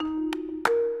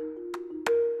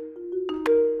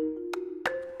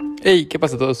Hey, ¿qué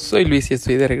pasa a todos? Soy Luis y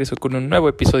estoy de regreso con un nuevo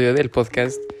episodio del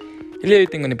podcast. El día de hoy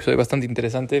tengo un episodio bastante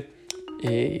interesante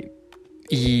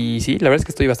y sí, la verdad es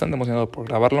que estoy bastante emocionado por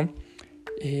grabarlo.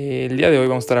 El día de hoy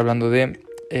vamos a estar hablando de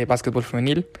básquetbol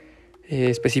femenil,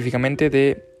 específicamente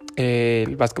de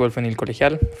el básquetbol femenil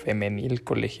colegial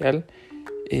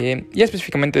y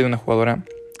específicamente de una jugadora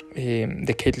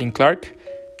de Caitlyn Clark.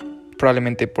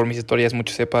 Probablemente por mis historias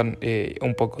muchos sepan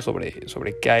un poco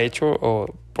sobre qué ha hecho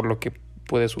o por lo que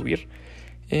puede subir.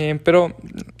 Pero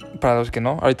para los que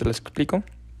no, ahorita les explico.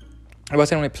 Va a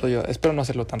ser un episodio, espero no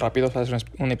hacerlo tan rápido, va a ser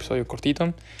un episodio cortito.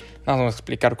 Nada más vamos a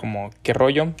explicar como qué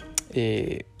rollo,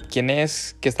 quién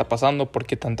es, qué está pasando, por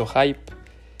qué tanto hype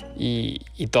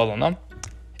y todo, ¿no?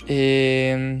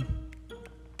 Y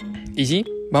sí,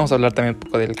 vamos a hablar también un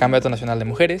poco del Campeonato Nacional de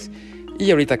Mujeres.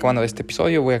 Y ahorita acabando este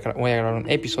episodio voy a grabar un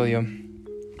episodio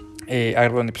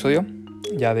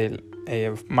ya del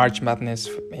March Madness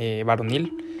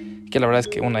varonil, que la verdad es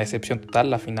que una decepción total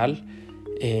la final.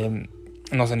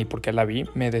 No sé ni por qué la vi,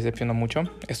 me decepcionó mucho.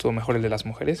 Estuvo mejor el de las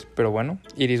mujeres, pero bueno,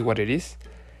 it is what it is.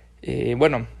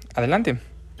 Bueno, adelante.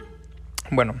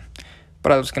 Bueno,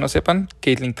 para los que no sepan,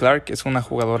 Caitlyn Clark es una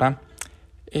jugadora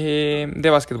de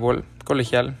básquetbol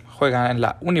colegial, juega en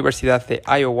la Universidad de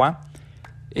Iowa.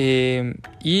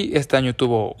 Y este año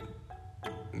tuvo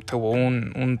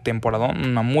un temporadón,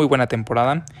 una muy buena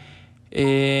temporada,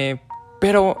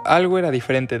 pero algo era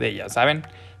diferente de ella, ¿saben?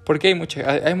 Porque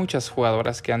hay muchas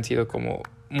jugadoras que han sido como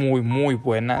muy muy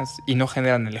buenas y no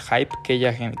generan el hype que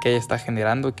ella está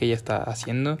generando, que ella está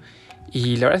haciendo.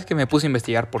 Y la verdad es que me puse a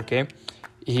investigar por qué,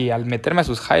 y al meterme a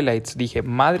sus highlights dije,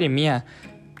 madre mía,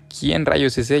 ¿quién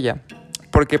rayos es ella?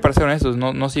 Porque para ser honestos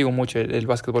no sigo mucho el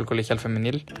básquetbol colegial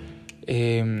femenil.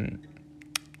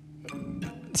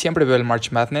 Siempre veo el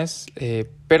March Madness,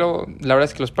 pero la verdad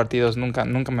es que los partidos nunca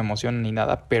me emocionan ni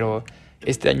nada. Pero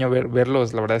este año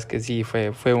verlos, la verdad es que sí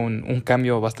fue un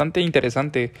cambio bastante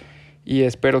interesante, y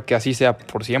espero que así sea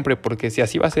por siempre, porque si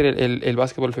así va a ser el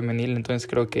básquetbol femenil, entonces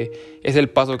creo que es el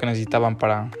paso que necesitaban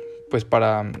para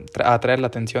atraer la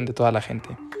atención de toda la gente.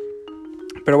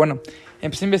 Pero bueno,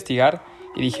 empecé a investigar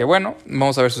y dije, bueno,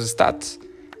 vamos a ver sus stats.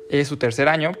 Es su tercer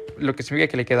año, lo que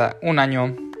significa que le queda un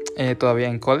año todavía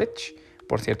en college.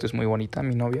 Por cierto, es muy bonita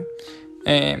mi novia.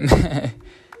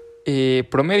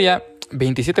 Promedia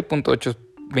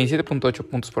 27.8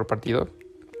 puntos por partido.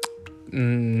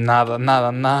 Nada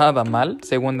mal,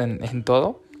 segunda en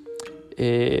todo.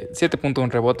 7.1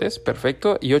 rebotes,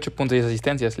 perfecto. Y 8.10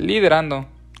 asistencias, liderando,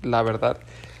 la verdad.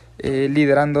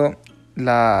 Liderando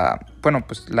la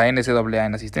NCAA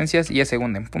en asistencias, y es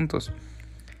segunda en puntos.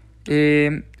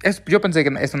 Yo pensé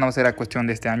que esto no era cuestión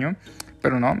de este año,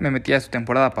 pero no, me metí a su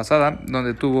temporada pasada,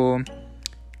 donde tuvo...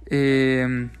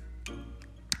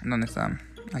 ¿dónde está?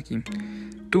 Aquí.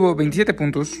 Tuvo 27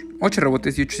 puntos, 8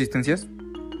 rebotes y 8 asistencias.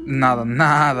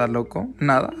 Nada loco,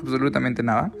 nada, absolutamente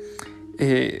nada.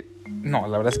 No,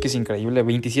 la verdad es que es increíble.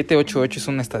 27-8-8 es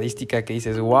una estadística que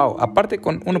dices, wow. Aparte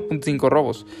con 1.5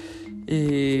 robos.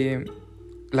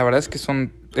 La verdad es que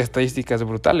son estadísticas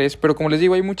brutales, pero como les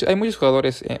digo, hay muchos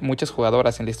jugadores, muchas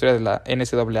jugadoras en la historia de la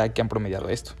NCAA que han promediado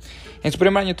esto. En su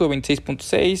primer año tuvo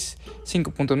 26.6,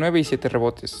 5.9 y 7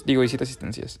 rebotes, y 7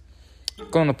 asistencias,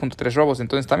 con 1.3 robos.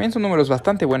 Entonces también son números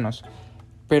bastante buenos.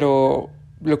 Pero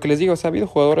lo que les digo, ha habido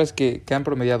jugadoras que han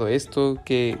promediado esto,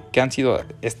 que han sido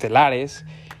estelares,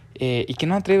 y que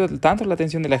no han traído tanto la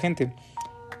atención de la gente.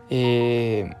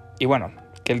 Y bueno,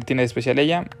 ¿qué tiene de especial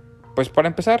ella? Pues para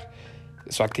empezar,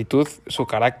 su actitud, su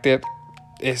carácter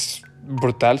es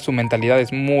brutal. Su mentalidad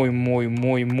es muy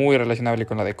relacionable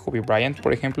con la de Kobe Bryant,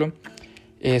 por ejemplo.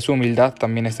 Su humildad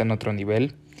también está en otro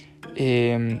nivel. Y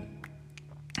en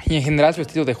general su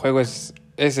estilo de juego es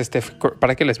Steph Curry.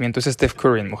 ¿Para qué les miento? Es Steph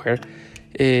Curry en mujer.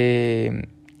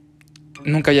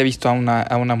 Nunca había visto a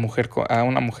una mujer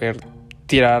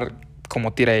tirar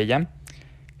como tira ella.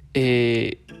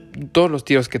 Todos los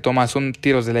tiros que toma son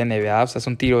tiros de la NBA, o sea,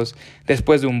 son tiros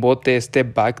después de un bote,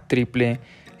 step back, triple.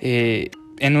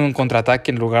 En un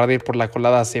contraataque, en lugar de ir por la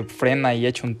colada, se frena y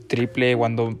echa un triple.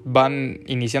 Cuando van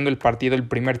iniciando el partido, el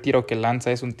primer tiro que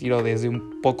lanza es un tiro desde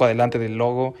un poco adelante del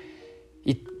logo.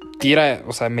 Y tira,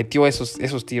 o sea, metió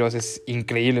esos tiros. Es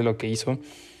increíble lo que hizo.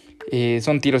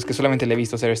 Son tiros que solamente le he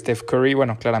visto hacer a Steph Curry,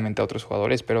 bueno, claramente a otros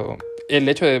jugadores, pero el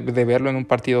hecho de verlo en un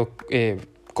partido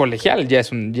colegial ya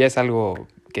es algo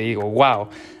que digo, wow.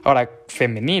 Ahora,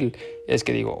 femenil, es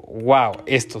que digo, wow,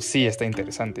 esto sí está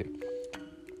interesante.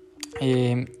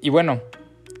 Y bueno,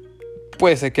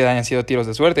 puede ser que hayan sido tiros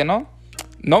de suerte, ¿no?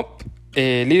 No,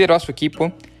 lideró a su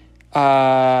equipo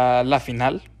a la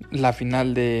final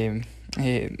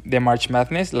de March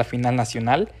Madness, la final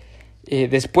nacional.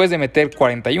 después de meter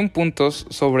 41 puntos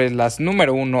sobre las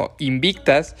número 1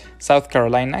 invictas South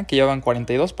Carolina, que llevan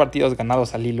 42 partidos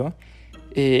ganados al hilo.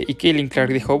 Y Caitlyn Clark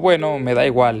dijo, bueno, me da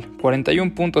igual,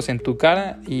 41 puntos en tu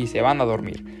cara y se van a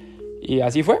dormir. Y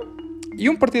así fue. Y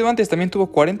un partido antes también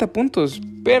tuvo 40 puntos,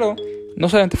 pero no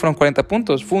solamente fueron 40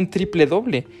 puntos, fue un triple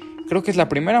doble. Creo que es la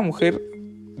primera mujer,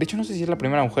 de hecho no sé si es la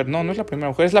primera mujer, no es la primera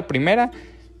mujer, es la primera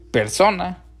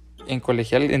persona en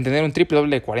colegial en tener un triple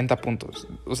doble de 40 puntos.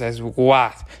 O sea, es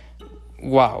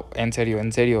wow, en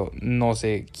serio, no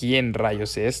sé quién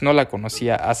rayos es, no la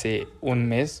conocía hace un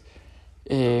mes.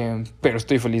 Pero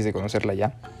estoy feliz de conocerla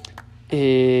ya.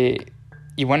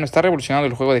 Y bueno, está revolucionando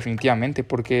el juego definitivamente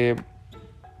porque,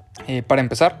 para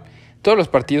empezar, todos los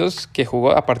partidos que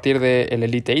jugó a partir del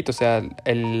Elite Eight, o sea,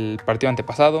 el partido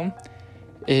antepasado,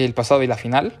 el pasado y la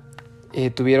final,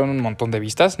 tuvieron un montón de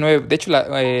vistas. De hecho,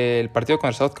 el partido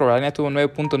contra South Carolina tuvo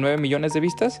 9.9 millones de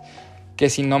vistas, que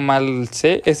si no mal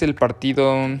sé, es el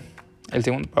partido, el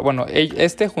segundo, bueno,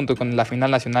 junto con la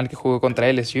final nacional que jugó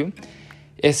contra LSU,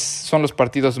 son los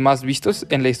partidos más vistos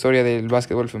en la historia del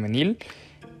básquetbol femenil.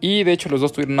 Y de hecho los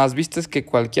dos tuvieron más vistas que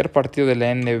cualquier partido de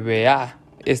la NBA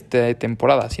esta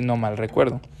temporada, si no mal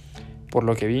recuerdo, por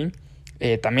lo que vi.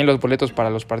 También los boletos para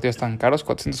los partidos están caros,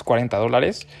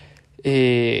 $440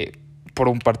 por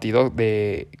un partido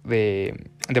de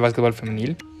básquetbol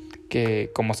femenil, que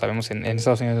como sabemos en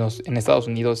Estados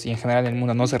Unidos y en general en el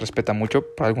mundo no se respeta mucho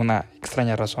por alguna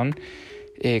extraña razón.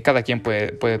 Cada quien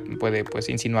puede pues,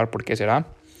 insinuar por qué será.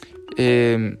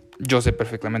 Yo sé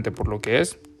perfectamente por lo que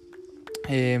es.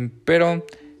 Pero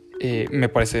me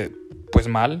parece pues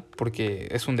mal, porque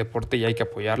es un deporte y hay que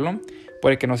apoyarlo.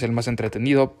 Puede que no sea el más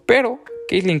entretenido, pero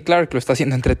Caitlyn Clark lo está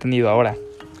haciendo entretenido ahora.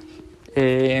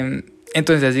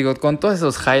 Entonces les digo, con todos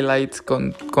esos highlights,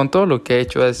 con todo lo que ha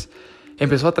hecho,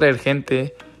 empezó a atraer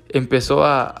gente, empezó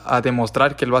a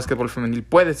demostrar que el básquetbol femenil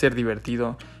puede ser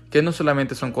divertido, que no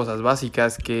solamente son cosas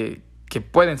básicas, que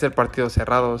pueden ser partidos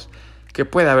cerrados, que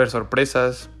puede haber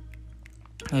sorpresas.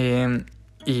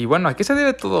 Y bueno, ¿a qué se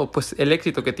debe todo? Pues el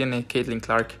éxito que tiene Caitlyn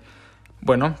Clark.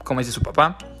 Bueno, como dice su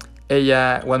papá,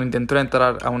 ella cuando intentó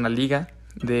entrar a una liga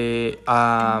 ¿qué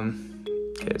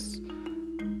es?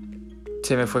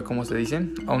 Se me fue, ¿cómo se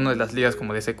dicen? A una de las ligas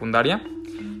como de secundaria.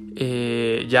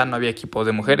 Ya no había equipos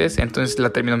de mujeres, entonces la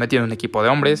terminó metiendo en un equipo de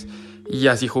hombres. Y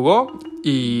así jugó,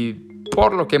 y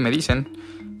por lo que me dicen,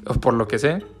 o por lo que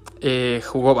sé,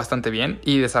 jugó bastante bien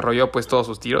y desarrolló pues todos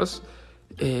sus tiros.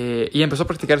 Y empezó a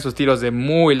practicar sus tiros de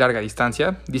muy larga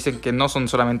distancia. Dicen que no son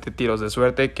solamente tiros de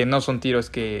suerte, que no son tiros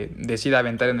que decida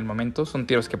aventar en el momento, son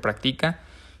tiros que practica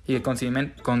y que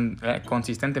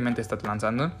consistentemente está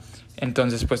lanzando.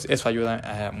 Entonces pues eso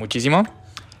ayuda muchísimo.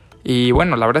 Y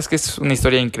bueno, la verdad es que es una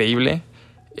historia increíble.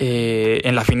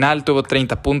 En la final tuvo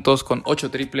 30 puntos con 8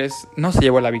 triples. No se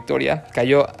llevó la victoria,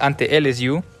 cayó ante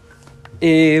LSU.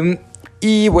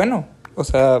 Y bueno, o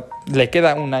sea, le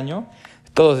queda un año.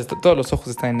 Todos los ojos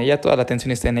están en ella, toda la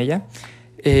atención está en ella.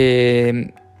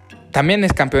 También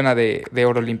es campeona de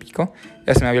oro olímpico,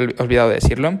 ya se me había olvidado de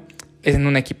decirlo. Es en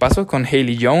un equipazo con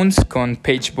Haley Jones, con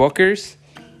Paige Bueckers.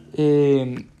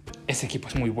 Ese equipo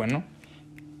es muy bueno.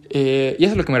 Y eso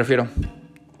es a lo que me refiero.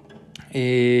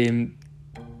 Haley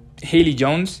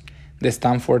Jones de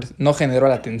Stanford no generó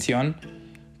la atención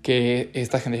que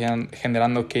está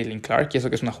generando Caitlyn Clark, y eso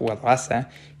que es una jugadoraza.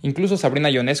 Incluso Sabrina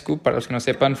Ionescu, para los que no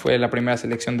sepan, fue la primera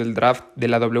selección del draft de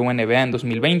la WNBA en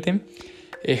 2020.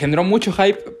 Generó mucho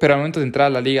hype, pero al momento de entrar a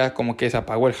la liga como que se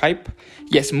apagó el hype,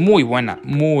 y es muy buena,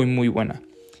 muy buena.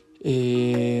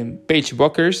 Paige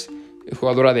Bueckers,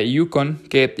 jugadora de UConn,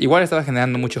 que igual estaba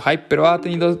generando mucho hype, pero ha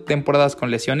tenido temporadas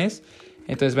con lesiones,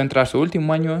 entonces va a entrar su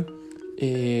último año,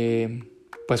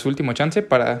 pues su último chance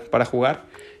para jugar,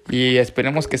 y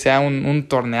esperemos que sea un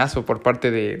torneazo por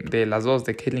parte de las dos,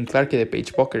 de Caitlyn Clark y de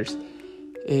Paige Bueckers.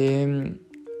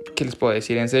 ¿Qué les puedo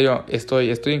decir? En serio,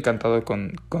 estoy encantado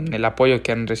con el apoyo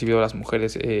que han recibido las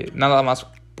mujeres, nada más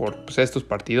por pues, estos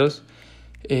partidos.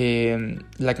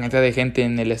 La cantidad de gente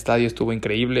en el estadio estuvo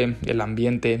increíble, el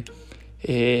ambiente,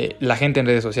 la gente en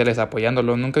redes sociales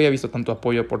apoyándolo. Nunca había visto tanto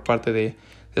apoyo por parte de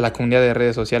la comunidad de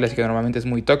redes sociales, que normalmente es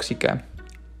muy tóxica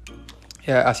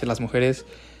hacia las mujeres.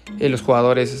 Los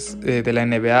jugadores de la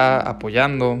NBA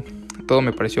apoyando, todo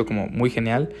me pareció como muy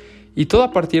genial, y todo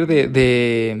a partir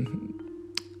de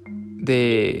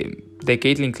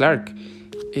Caitlyn Clark.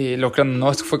 Lo que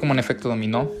no fue como un efecto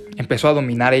dominó, empezó a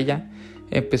dominar ella,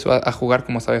 empezó a jugar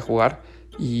como sabe jugar,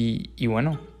 y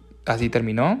bueno, así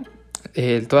terminó.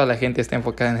 Toda la gente está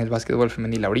enfocada en el básquetbol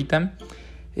femenil ahorita.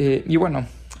 Y bueno,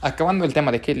 acabando el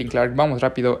tema de Caitlyn Clark, vamos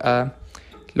rápido a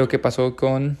lo que pasó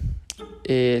con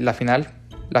la final.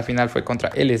 La final fue contra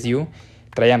LSU.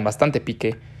 traían bastante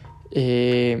pique.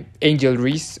 Angel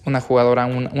Reese, una jugadora,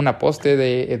 una poste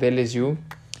de LSU,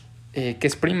 que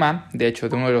es prima, de hecho,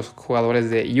 de uno de los jugadores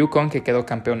de UConn que quedó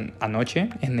campeón anoche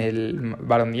en el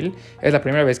Baloncesto. Es la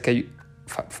primera vez que hay,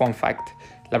 fun fact,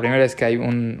 la primera vez que hay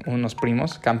unos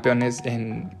primos campeones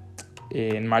en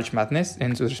March Madness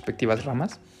en sus respectivas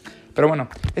ramas. Pero bueno,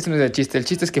 ese no es el chiste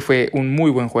es que fue un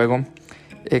muy buen juego.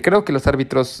 Creo que los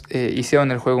árbitros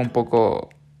hicieron el juego un poco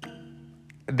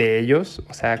de ellos,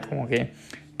 o sea, como que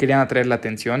querían atraer la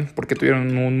atención porque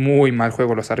tuvieron un muy mal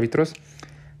juego los árbitros.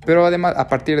 Pero además,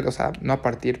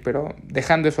 pero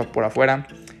dejando eso por afuera,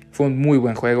 fue un muy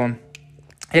buen juego.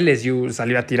 LSU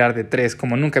salió a tirar de 3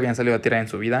 como nunca habían salido a tirar en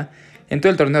su vida. En todo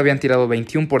el torneo habían tirado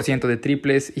 21% de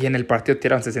triples y en el partido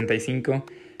tiraron 65%.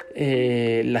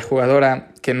 La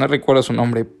jugadora, que no recuerdo su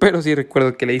nombre, pero sí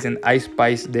recuerdo que le dicen Ice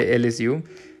Spice de LSU.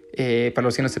 Para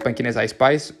los que no sepan quién es Ice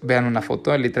Spice, vean una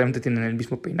foto, literalmente tienen el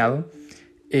mismo peinado.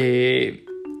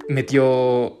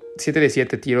 Metió 7 de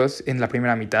 7 tiros en la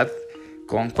primera mitad,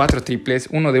 con 4 triples,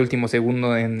 uno de último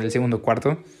segundo en el segundo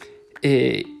cuarto.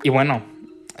 Y bueno,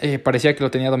 parecía que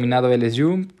lo tenía dominado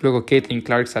LSU. Luego Caitlyn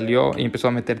Clark salió y empezó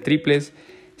a meter triples.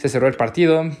 Se cerró el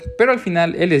partido, pero al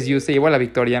final LSU se llevó a la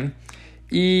victoria.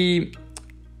 Y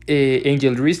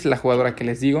Angel Reese, la jugadora que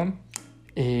les digo, no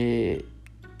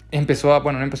empezó a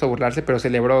burlarse, pero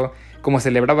celebró como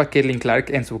celebraba Caitlyn Clark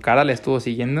en su cara, la estuvo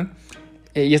siguiendo.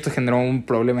 Y esto generó un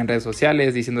problema en redes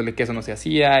sociales, diciéndole que eso no se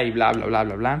hacía y bla, bla, bla,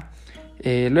 bla, bla.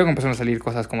 Luego empezaron a salir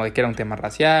cosas como de que era un tema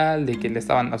racial, de que le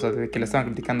estaban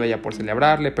criticando a ella por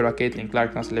celebrarle, pero a Caitlyn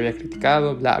Clark no se le había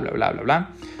criticado, bla, bla, bla, bla, bla.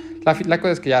 La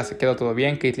cosa es que ya se quedó todo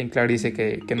bien. Caitlyn Clark dice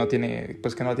que no tiene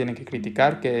que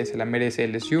criticar, que se la merece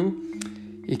LSU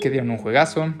y que dieron un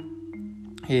juegazo.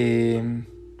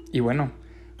 Y bueno,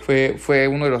 fue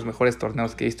uno de los mejores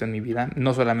torneos que he visto en mi vida,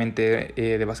 no solamente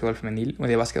de básquetbol femenil,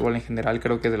 de básquetbol en general.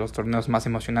 Creo que es de los torneos más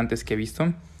emocionantes que he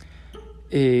visto.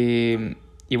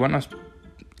 Y bueno,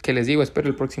 ¿qué les digo? Espero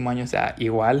el próximo año sea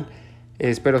igual.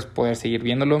 Espero poder seguir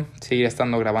viéndolo, seguir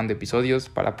estando grabando episodios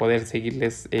para poder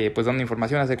seguirles dando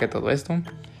información acerca de todo esto.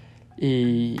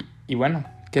 Y bueno,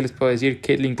 ¿qué les puedo decir?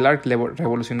 Caitlyn Clark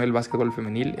revolucionó el básquetbol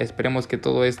femenil. Esperemos que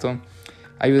todo esto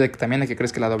ayude también a que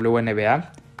crezca la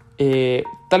WNBA.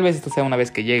 Tal vez esto sea una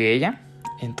vez que llegue ella.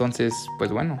 Entonces,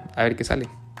 pues bueno, a ver qué sale.